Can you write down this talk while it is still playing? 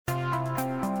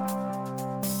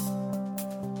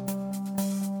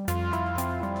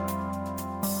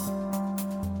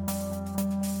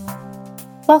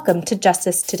Welcome to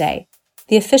Justice Today,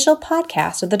 the official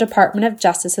podcast of the Department of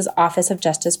Justice's Office of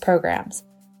Justice Programs,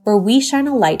 where we shine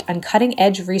a light on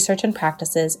cutting-edge research and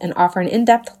practices and offer an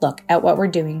in-depth look at what we're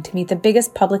doing to meet the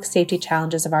biggest public safety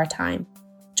challenges of our time.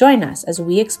 Join us as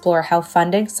we explore how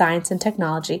funding, science, and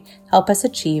technology help us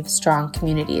achieve strong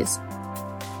communities.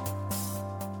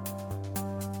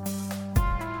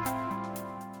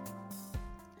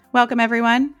 Welcome,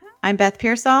 everyone. I'm Beth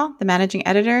Pearsall, the managing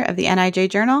editor of the NIJ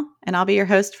Journal, and I'll be your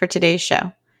host for today's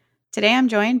show. Today, I'm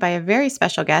joined by a very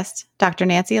special guest, Dr.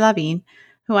 Nancy Lavigne,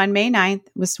 who on May 9th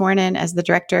was sworn in as the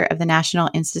director of the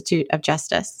National Institute of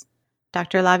Justice.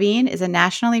 Dr. Lavigne is a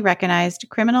nationally recognized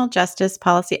criminal justice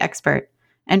policy expert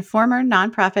and former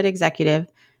nonprofit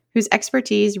executive whose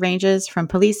expertise ranges from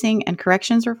policing and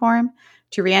corrections reform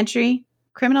to reentry,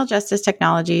 criminal justice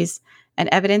technologies, and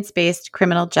evidence-based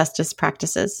criminal justice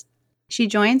practices. She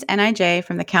joins NIJ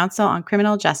from the Council on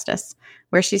Criminal Justice,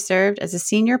 where she served as a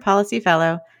senior policy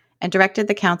fellow and directed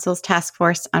the Council's task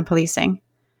force on policing.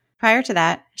 Prior to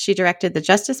that, she directed the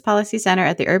Justice Policy Center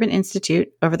at the Urban Institute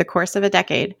over the course of a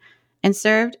decade and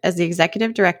served as the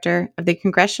executive director of the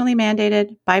congressionally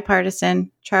mandated, bipartisan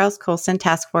Charles Colson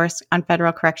Task Force on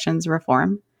Federal Corrections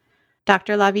Reform.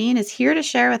 Dr. Lavigne is here to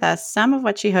share with us some of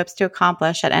what she hopes to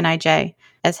accomplish at NIJ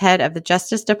as head of the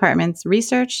Justice Department's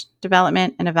Research,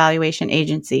 Development, and Evaluation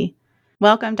Agency.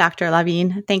 Welcome, Dr.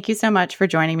 Lavigne. Thank you so much for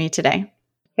joining me today.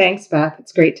 Thanks, Beth.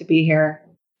 It's great to be here.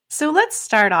 So let's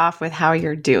start off with how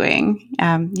you're doing.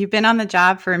 You've been on the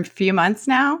job for a few months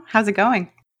now. How's it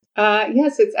going?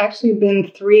 Yes, it's actually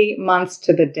been 3 months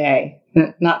to the day.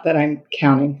 Not that I'm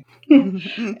counting.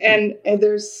 and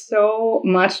there's so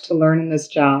much to learn in this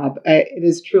job. It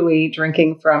is truly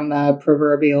drinking from the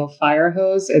proverbial fire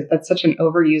hose. That's such an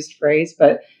overused phrase,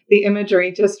 but the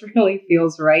imagery just really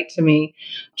feels right to me.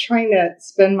 Trying to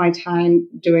spend my time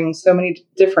doing so many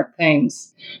different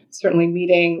things, certainly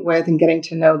meeting with and getting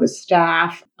to know the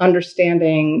staff,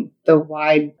 understanding the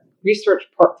wide research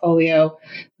portfolio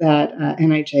that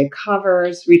NIJ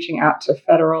covers, reaching out to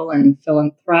federal and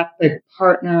philanthropic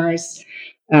partners,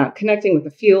 connecting with the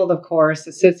field, of course,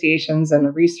 associations and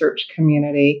the research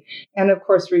community, and of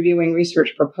course, reviewing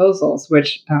research proposals,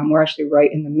 which we're actually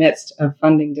right in the midst of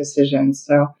funding decisions.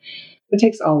 So it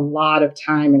takes a lot of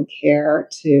time and care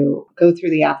to go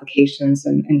through the applications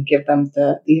and give them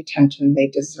the attention they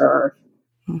deserve.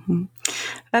 Mm-hmm.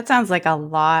 That sounds like a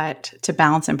lot to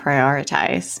balance and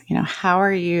prioritize. How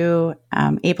are you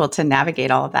able to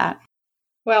navigate all of that?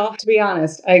 Well, to be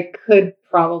honest, I could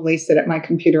probably sit at my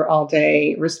computer all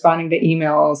day responding to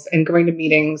emails and going to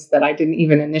meetings that I didn't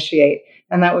even initiate.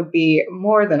 And that would be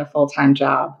more than a full-time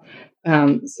job.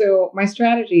 So my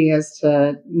strategy is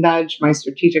to nudge my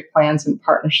strategic plans and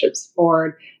partnerships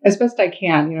forward as best I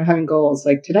can, having goals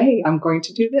like today I'm going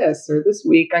to do this, or this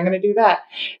week I'm going to do that,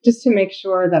 just to make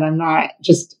sure that I'm not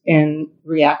just in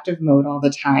reactive mode all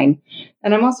the time.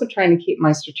 And I'm also trying to keep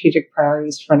my strategic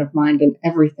priorities front of mind in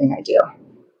everything I do.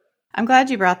 I'm glad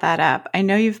you brought that up. I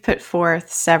know you've put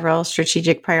forth several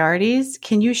strategic priorities.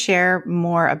 Can you share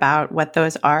more about what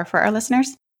those are for our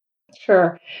listeners?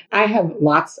 Sure. I have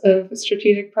lots of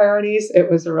strategic priorities. It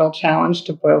was a real challenge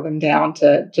to boil them down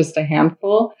to just a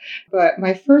handful. But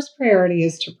my first priority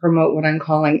is to promote what I'm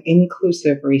calling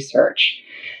inclusive research.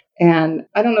 And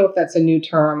I don't know if that's a new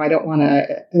term. I don't want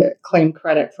to claim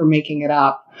credit for making it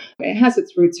up. It has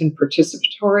its roots in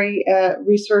participatory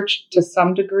research to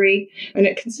some degree, and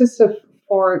it consists of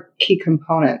 4 key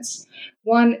components.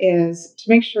 One is to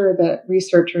make sure that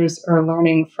researchers are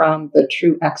learning from the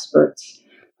true experts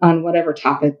on whatever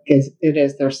topic it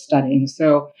is they're studying.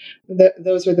 So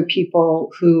those are the people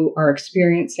who are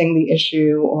experiencing the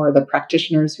issue or the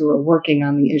practitioners who are working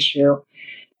on the issue.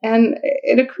 And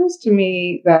it occurs to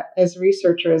me that as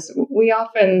researchers, we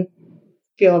often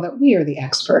feel that we are the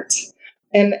experts.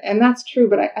 And that's true,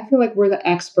 but I feel like we're the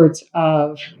experts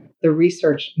of the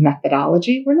research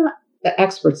methodology. We're not the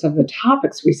experts of the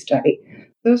topics we study.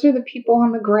 Those are the people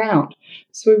on the ground.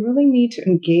 So we really need to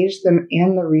engage them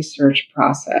in the research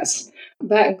process.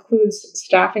 That includes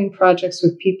staffing projects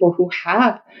with people who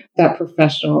have that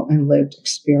professional and lived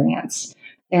experience.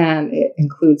 And it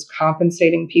includes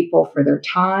compensating people for their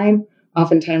time.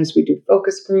 Oftentimes we do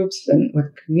focus groups and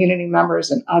with community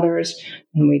members and others,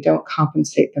 and we don't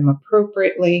compensate them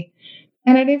appropriately.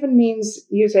 And it even means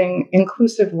using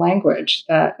inclusive language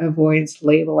that avoids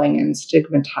labeling and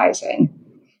stigmatizing.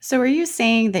 So are you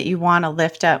saying that you want to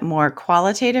lift up more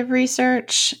qualitative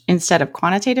research instead of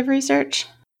quantitative research?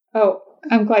 Oh,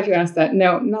 I'm glad you asked that.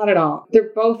 No, not at all.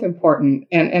 They're both important.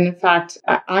 And in fact,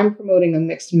 I'm promoting a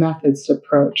mixed methods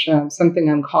approach, something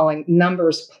I'm calling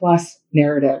numbers plus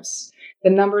narratives. The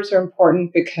numbers are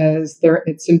important because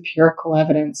it's empirical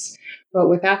evidence. But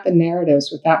without the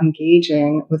narratives, without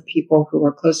engaging with people who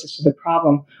are closest to the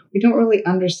problem, we don't really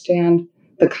understand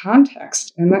the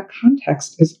context. And that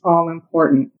context is all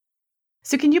important.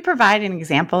 So can you provide an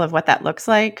example of what that looks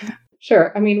like?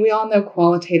 Sure. I mean, we all know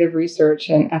qualitative research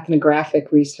and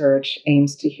ethnographic research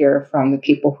aims to hear from the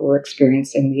people who are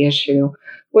experiencing the issue.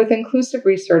 With inclusive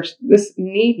research, this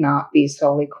need not be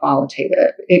solely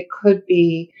qualitative. It could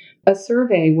be a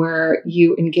survey where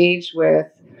you engage with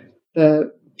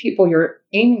the people you're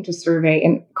aiming to survey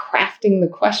in crafting the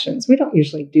questions. We don't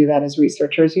usually do that as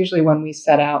researchers. Usually when we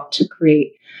set out to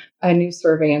create a new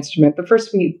survey instrument, the first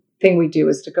thing we do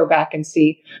is to go back and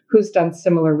see who's done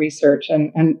similar research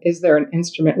and is there an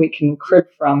instrument we can crib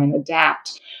from and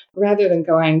adapt, rather than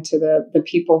going to the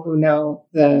people who know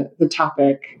the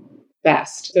topic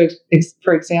best. So,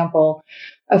 for example,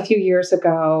 a few years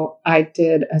ago, I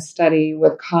did a study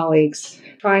with colleagues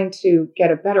trying to get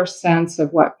a better sense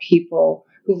of what people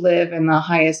who live in the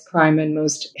highest crime and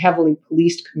most heavily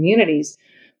policed communities,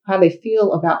 how they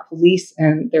feel about police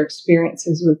and their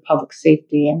experiences with public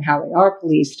safety and how they are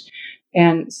policed.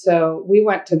 And so we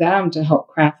went to them to help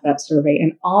craft that survey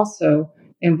and also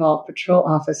involve patrol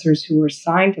officers who were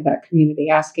assigned to that community,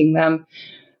 asking them,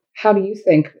 how do you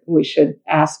think we should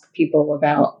ask people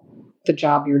about the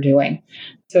job you're doing?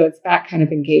 So it's that kind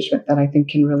of engagement that I think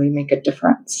can really make a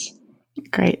difference.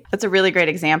 Great. That's a really great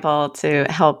example to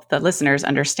help the listeners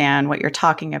understand what you're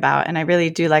talking about. And I really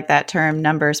do like that term,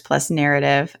 numbers plus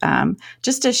narrative,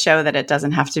 just to show that it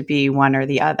doesn't have to be one or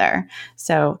the other.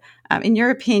 So in your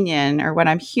opinion, or what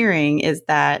I'm hearing, is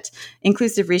that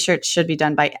inclusive research should be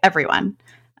done by everyone.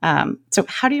 So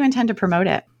how do you intend to promote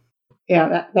it?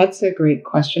 Yeah, that's a great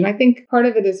question. I think part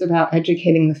of it is about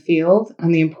educating the field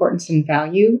on the importance and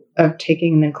value of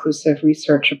taking an inclusive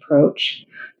research approach.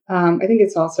 I think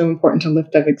it's also important to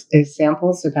lift up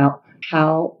examples about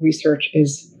how research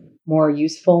is more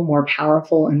useful, more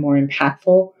powerful, and more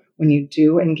impactful when you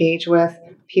do engage with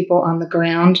people on the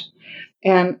ground.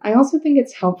 And I also think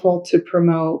it's helpful to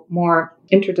promote more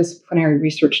interdisciplinary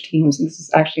research teams. And this is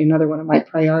actually another one of my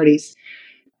priorities.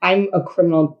 I'm a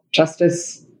criminal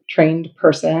justice trained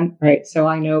person, right? So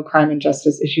I know crime and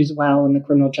justice issues well in the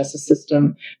criminal justice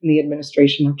system and the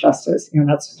administration of justice.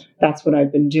 That's what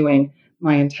I've been doing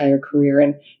my entire career.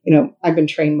 And, I've been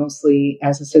trained mostly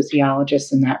as a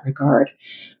sociologist in that regard.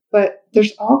 But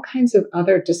there's all kinds of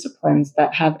other disciplines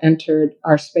that have entered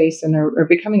our space and are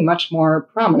becoming much more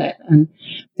prominent. And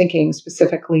thinking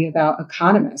specifically about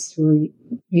economists who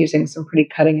are using some pretty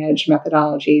cutting edge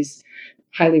methodologies,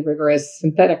 highly rigorous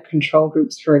synthetic control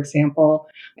groups, for example.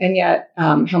 And yet,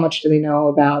 how much do they know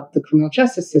about the criminal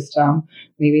justice system?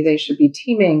 Maybe they should be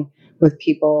teaming with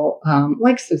people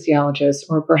like sociologists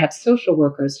or perhaps social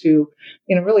workers who,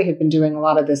 really have been doing a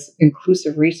lot of this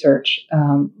inclusive research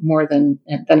more than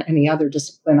any other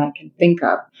discipline I can think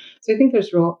of. So I think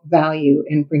there's real value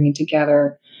in bringing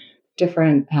together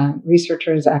different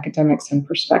researchers, academics, and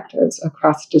perspectives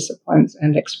across disciplines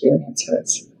and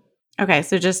experiences. Okay,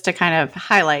 so just to kind of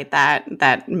highlight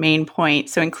that main point,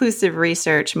 so inclusive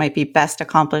research might be best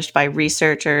accomplished by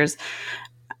researchers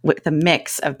with a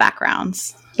mix of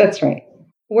backgrounds. That's right.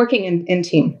 Working in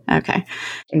team. Okay.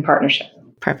 In partnership.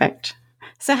 Perfect.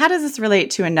 So how does this relate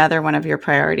to another one of your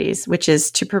priorities, which is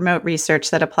to promote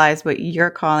research that applies what you're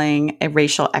calling a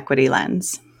racial equity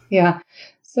lens? Yeah.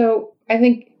 So I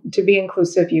think to be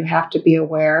inclusive, you have to be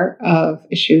aware of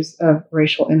issues of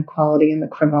racial inequality in the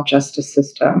criminal justice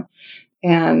system.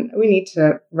 And we need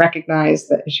to recognize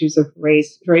that issues of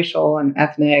racial and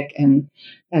ethnic and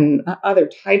other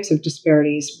types of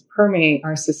disparities permeate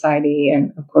our society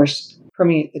and, of course,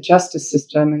 permeate the justice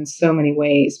system in so many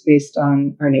ways based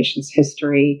on our nation's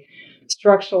history,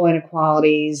 structural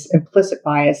inequalities, implicit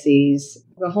biases,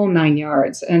 the whole nine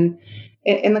yards. And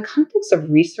in the context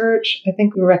of research, I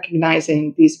think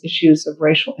recognizing these issues of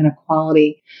racial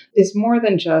inequality is more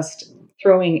than just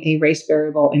throwing a race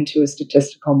variable into a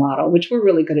statistical model, which we're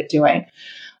really good at doing.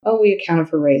 Oh, we accounted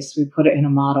for race, we put it in a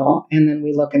model, and then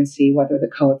we look and see whether the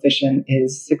coefficient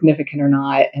is significant or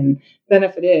not. And then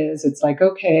if it is, it's like,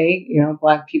 okay,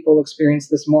 Black people experience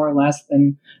this more or less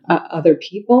than other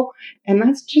people. And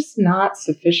that's just not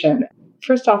sufficient.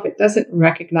 First off, it doesn't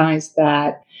recognize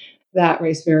that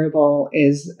race variable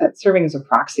is serving as a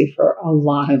proxy for a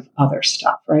lot of other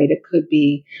stuff, right? It could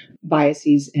be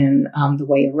biases in the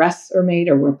way arrests are made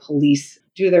or where police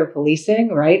do their policing,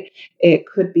 right? It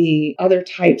could be other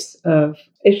types of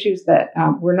issues that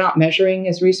we're not measuring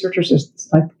as researchers, is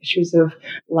like issues of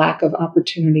lack of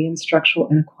opportunity and structural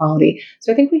inequality.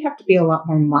 So I think we have to be a lot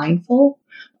more mindful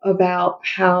about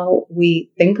how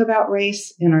we think about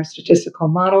race in our statistical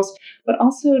models, but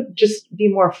also just be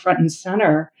more front and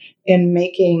center in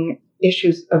making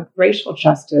issues of racial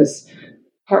justice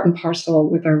part and parcel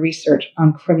with our research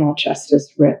on criminal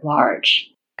justice writ large.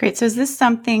 Great. So is this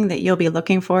something that you'll be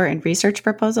looking for in research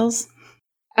proposals?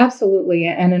 Absolutely.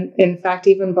 And in fact,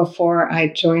 even before I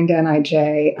joined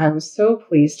NIJ, I was so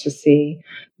pleased to see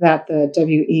that the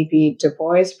W.E.B. Du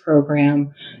Bois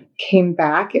program came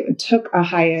back. It took a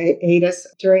hiatus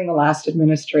during the last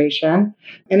administration.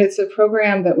 And it's a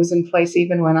program that was in place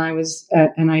even when I was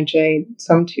at NIJ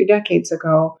some 2 decades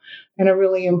ago, and a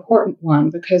really important one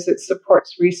because it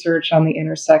supports research on the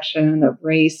intersection of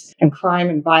race and crime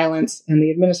and violence and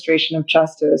the administration of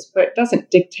justice, but it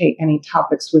doesn't dictate any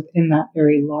topics within that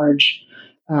very large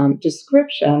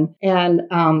description. And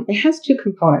it has 2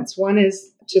 components. One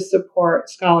is to support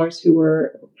scholars who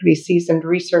were pretty seasoned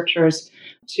researchers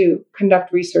to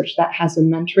conduct research that has a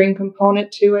mentoring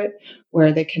component to it,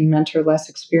 where they can mentor less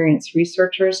experienced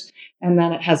researchers. And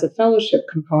then it has a fellowship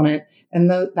component,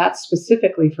 and that's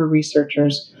specifically for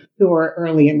researchers who are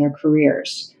early in their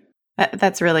careers.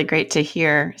 That's really great to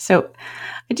hear. So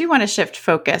I do want to shift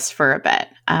focus for a bit.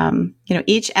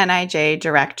 Each NIJ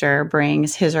director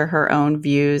brings his or her own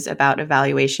views about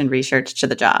evaluation research to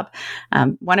the job.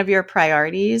 One of your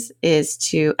priorities is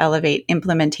to elevate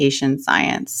implementation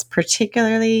science,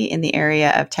 particularly in the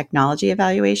area of technology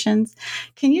evaluations.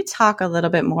 Can you talk a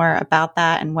little bit more about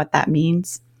that and what that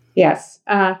means? Yes.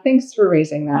 Thanks for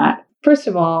raising that. First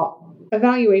of all,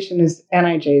 evaluation is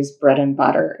NIJ's bread and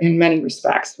butter in many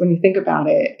respects. When you think about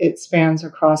it, it spans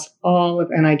across all of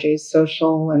NIJ's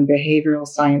social and behavioral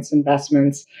science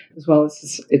investments, as well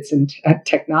as its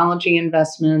technology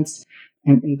investments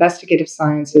and investigative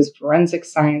sciences, forensic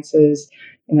sciences.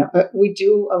 We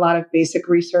do a lot of basic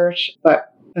research,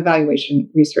 but evaluation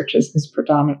research is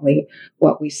predominantly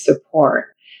what we support.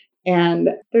 And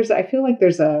I feel like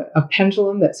there's a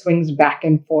pendulum that swings back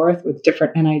and forth with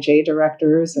different NIJ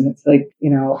directors. And it's like,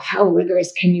 how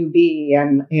rigorous can you be?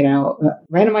 And,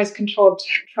 randomized controlled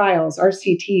trials,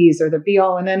 RCTs, are the be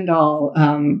all and end all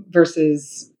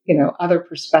versus, other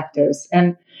perspectives.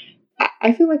 And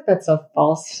I feel like that's a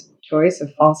false choice, a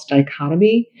false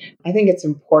dichotomy. I think it's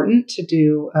important to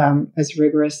do as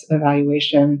rigorous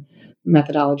evaluation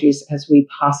methodologies as we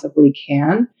possibly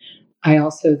can. I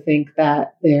also think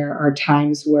that there are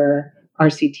times where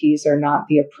RCTs are not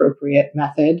the appropriate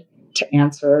method to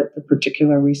answer the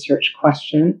particular research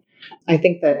question. I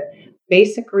think that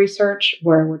basic research,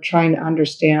 where we're trying to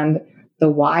understand the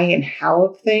why and how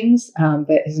of things,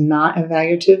 that is not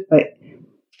evaluative, but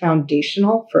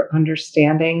foundational for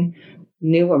understanding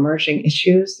new emerging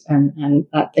issues and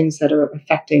things that are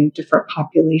affecting different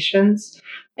populations.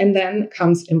 And then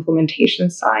comes implementation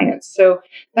science. So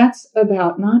that's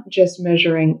about not just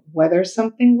measuring whether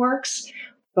something works,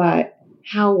 but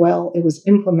how well it was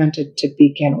implemented to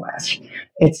begin with.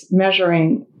 It's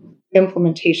measuring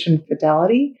implementation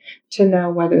fidelity to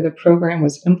know whether the program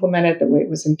was implemented the way it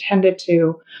was intended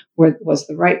to, was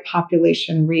the right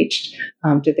population reached,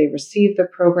 did they receive the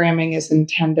programming as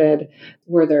intended,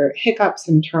 were there hiccups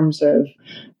in terms of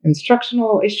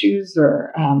instructional issues,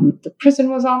 or the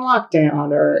prison was on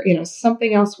lockdown, or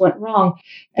something else went wrong.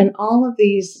 And all of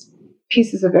these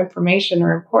pieces of information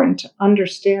are important to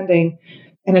understanding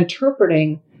and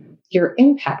interpreting your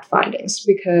impact findings,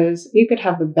 because you could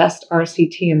have the best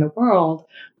RCT in the world,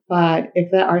 but if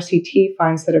that RCT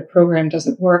finds that a program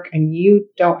doesn't work and you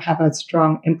don't have a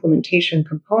strong implementation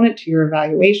component to your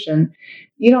evaluation,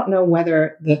 you don't know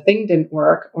whether the thing didn't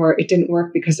work or it didn't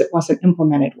work because it wasn't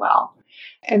implemented well.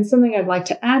 And something I'd like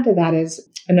to add to that is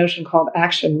a notion called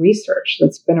action research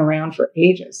that's been around for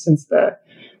ages, since the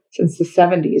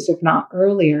 70s, if not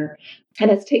earlier. And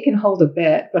it's taken hold a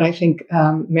bit, but I think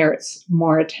merits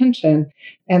more attention.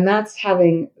 And that's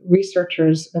having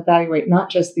researchers evaluate not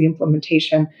just the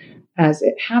implementation as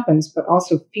it happens, but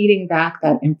also feeding back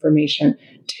that information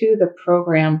to the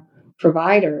program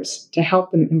providers to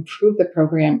help them improve the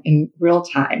program in real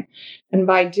time. And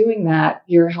by doing that,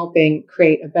 you're helping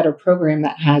create a better program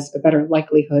that has a better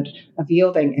likelihood of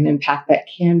yielding an impact that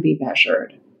can be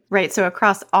measured. Right. So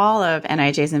across all of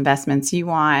NIJ's investments, you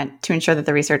want to ensure that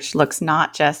the research looks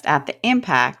not just at the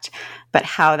impact, but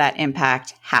how that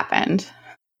impact happened.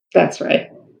 That's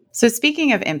right. So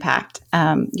speaking of impact,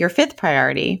 your fifth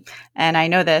priority, and I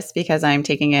know this because I'm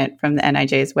taking it from the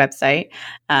NIJ's website,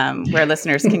 where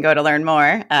listeners can go to learn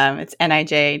more. It's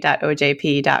nij.ojp.gov.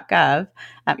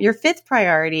 Your fifth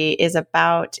priority is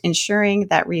about ensuring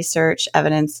that research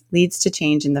evidence leads to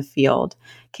change in the field.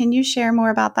 Can you share more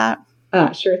about that?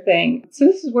 Sure thing. So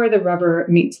this is where the rubber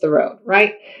meets the road,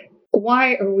 right?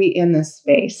 Why are we in this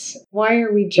space? Why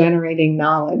are we generating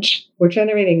knowledge? We're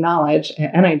generating knowledge,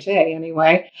 at NIJ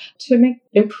anyway, to make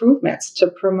improvements, to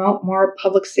promote more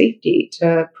public safety,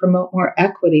 to promote more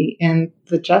equity in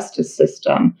the justice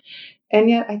system. And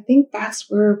yet, I think that's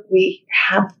where we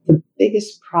have the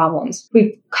biggest problems.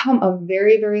 We've come a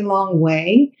very, very long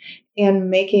way in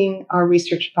making our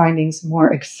research findings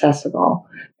more accessible.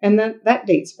 And that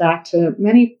dates back to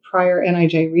many prior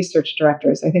NIJ research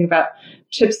directors. I think about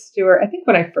Chip Stewart. I think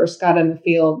when I first got in the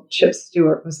field, Chip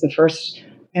Stewart was the first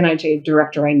NIJ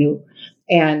director I knew.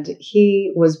 And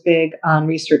he was big on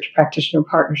research practitioner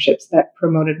partnerships that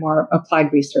promoted more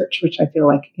applied research, which I feel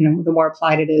like, the more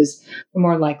applied it is, the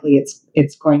more likely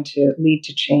it's going to lead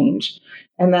to change.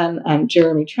 And then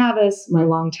Jeremy Travis, my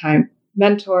longtime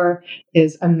mentor,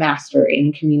 is a master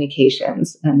in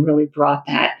communications and really brought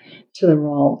that to the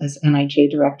role as NIJ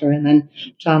director. And then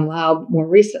John Laub, more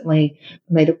recently,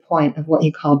 made a point of what he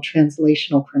called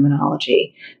translational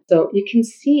criminology. So you can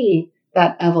see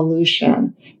that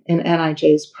evolution in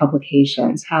NIJ's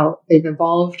publications, how they've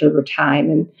evolved over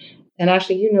time. And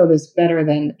actually, you know this better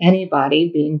than anybody,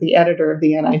 being the editor of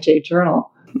the NIJ Journal.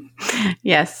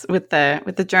 Yes, with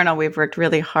the journal, we've worked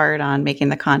really hard on making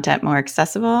the content more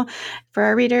accessible for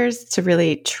our readers to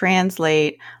really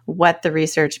translate what the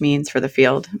research means for the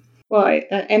field. Well,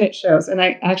 and it shows. And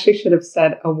I actually should have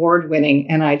said award-winning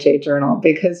NIJ Journal,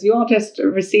 because you all just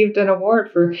received an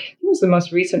award for, it was the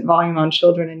most recent volume on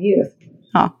children and youth.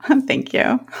 Oh, thank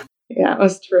you. Yeah, it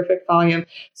was a terrific volume.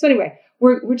 So anyway,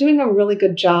 we're doing a really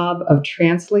good job of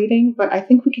translating, but I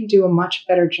think we can do a much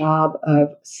better job of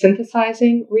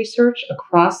synthesizing research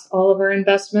across all of our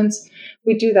investments.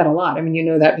 We do that a lot. I mean, you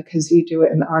know that because you do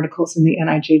it in the articles in the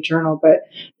NIJ Journal, but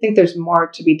I think there's more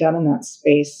to be done in that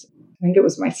space. I think it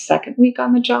was my second week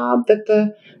on the job that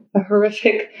the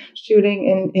horrific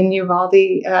shooting in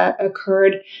Uvalde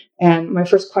occurred. And my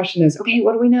first question is, okay,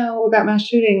 what do we know about mass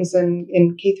shootings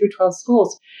in K through 12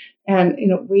 schools? And,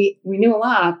 we knew a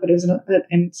lot, but it was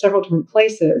in several different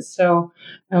places. So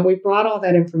we brought all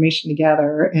that information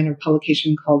together in a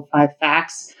publication called 5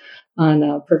 Facts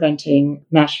on preventing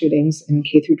mass shootings in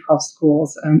K through 12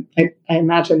 schools. I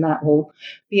imagine that will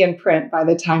be in print by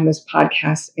the time this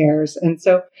podcast airs. And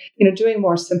so, doing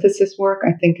more synthesis work,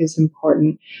 I think, is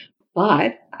important.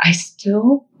 But I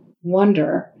still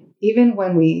wonder, even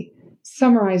when we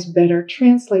summarize better,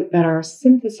 translate better,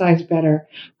 synthesize better,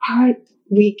 are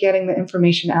we getting the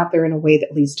information out there in a way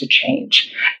that leads to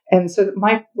change? And so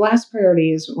my last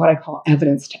priority is what I call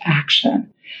evidence to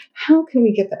action. How can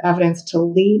we get the evidence to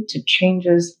lead to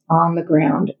changes on the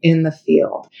ground in the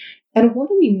field? And what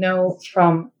do we know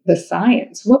from the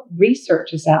science? What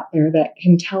research is out there that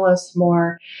can tell us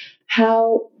more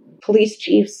how police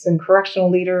chiefs and correctional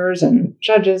leaders and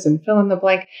judges and fill in the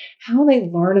blank, how they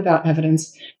learn about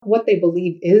evidence, what they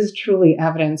believe is truly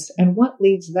evidence, and what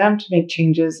leads them to make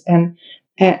changes, and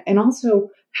also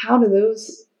how do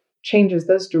those changes,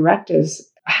 those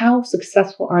directives, how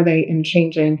successful are they in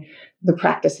changing the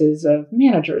practices of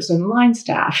managers and line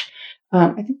staff?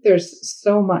 I think there's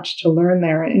so much to learn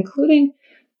there, including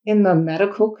in the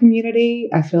medical community.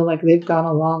 I feel like they've gone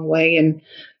a long way in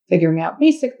figuring out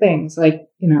basic things like,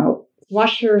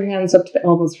 wash your hands up to the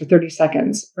elbows for 30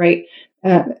 seconds, right?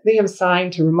 They have a sign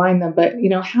to remind them, but,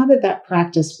 how did that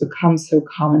practice become so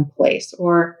commonplace?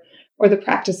 Or the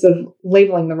practice of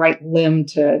labeling the right limb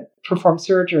to perform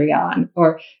surgery on,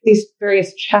 or these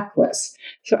various checklists.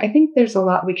 So I think there's a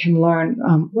lot we can learn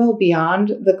well beyond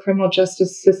the criminal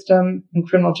justice system and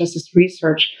criminal justice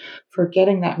research for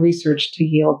getting that research to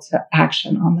yield to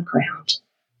action on the ground.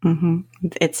 Mm-hmm.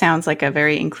 It sounds like a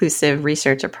very inclusive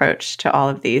research approach to all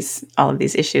of these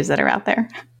issues that are out there.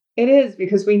 It is,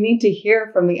 because we need to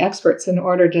hear from the experts in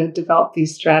order to develop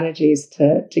these strategies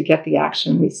to get the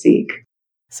action we seek.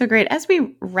 So great. As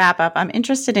we wrap up, I'm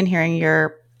interested in hearing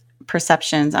your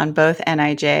perceptions on both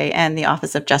NIJ and the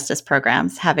Office of Justice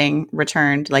programs, having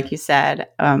returned, like you said,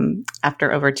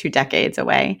 after over 2 decades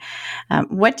away.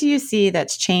 What do you see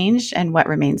that's changed and what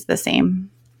remains the same?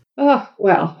 Oh,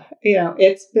 well,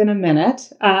 it's been a minute.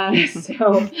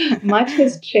 So much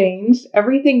has changed.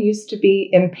 Everything used to be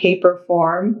in paper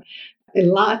form,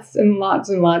 lots and lots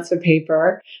and lots of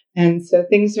paper. And so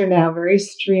things are now very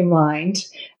streamlined.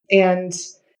 And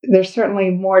there's certainly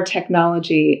more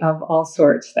technology of all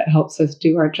sorts that helps us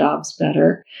do our jobs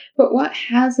better. But what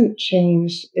hasn't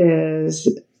changed is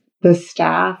the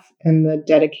staff and the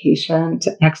dedication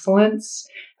to excellence.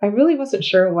 I really wasn't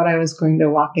sure what I was going to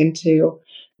walk into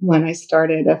when I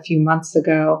started a few months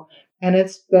ago. And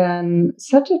it's been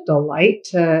such a delight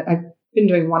I've been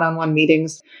doing one-on-one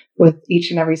meetings with each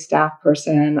and every staff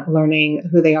person, learning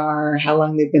who they are, how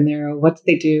long they've been there, what do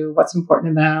they do, what's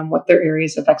important to them, what their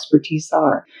areas of expertise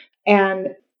are. And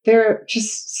they're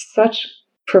just such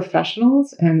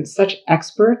professionals and such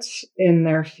experts in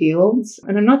their fields.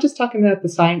 And I'm not just talking about the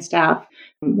science staff,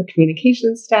 the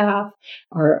communications staff,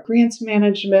 our grants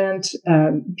management,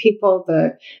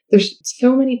 there's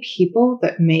so many people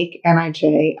that make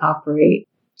NIJ operate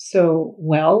so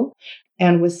well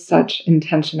and with such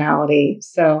intentionality.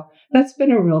 So that's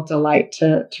been a real delight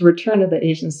to return to the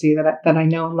agency that I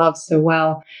know and love so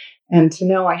well, and to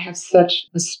know I have such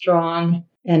a strong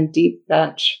and deep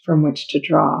bench from which to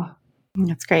draw.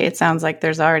 That's great. It sounds like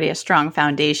there's already a strong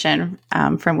foundation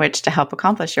from which to help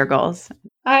accomplish your goals.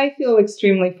 I feel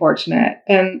extremely fortunate.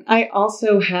 And I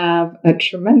also have a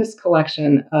tremendous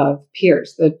collection of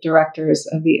peers, the directors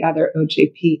of the other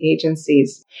OJP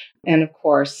agencies. And of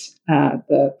course,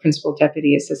 the Principal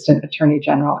Deputy Assistant Attorney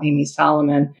General, Amy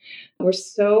Solomon. We're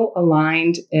so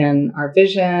aligned in our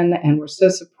vision, and we're so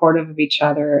supportive of each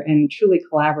other and truly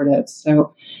collaborative.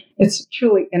 So it's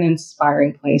truly an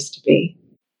inspiring place to be.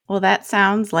 Well, that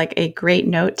sounds like a great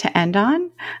note to end on.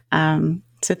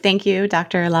 So thank you,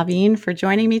 Dr. Lavigne, for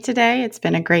joining me today. It's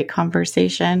been a great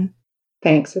conversation.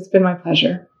 Thanks. It's been my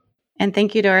pleasure. And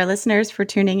thank you to our listeners for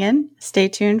tuning in. Stay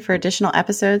tuned for additional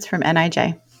episodes from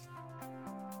NIJ.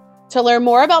 To learn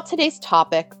more about today's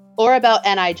topic or about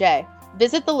NIJ,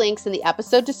 visit the links in the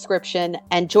episode description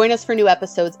and join us for new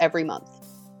episodes every month.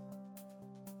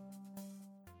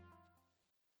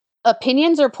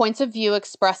 Opinions or points of view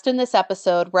expressed in this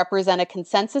episode represent a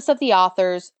consensus of the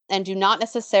authors and do not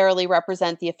necessarily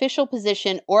represent the official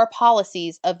position or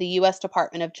policies of the U.S.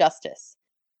 Department of Justice.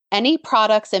 Any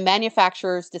products and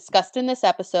manufacturers discussed in this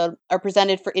episode are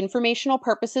presented for informational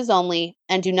purposes only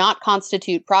and do not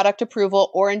constitute product approval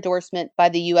or endorsement by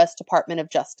the U.S. Department of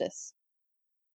Justice.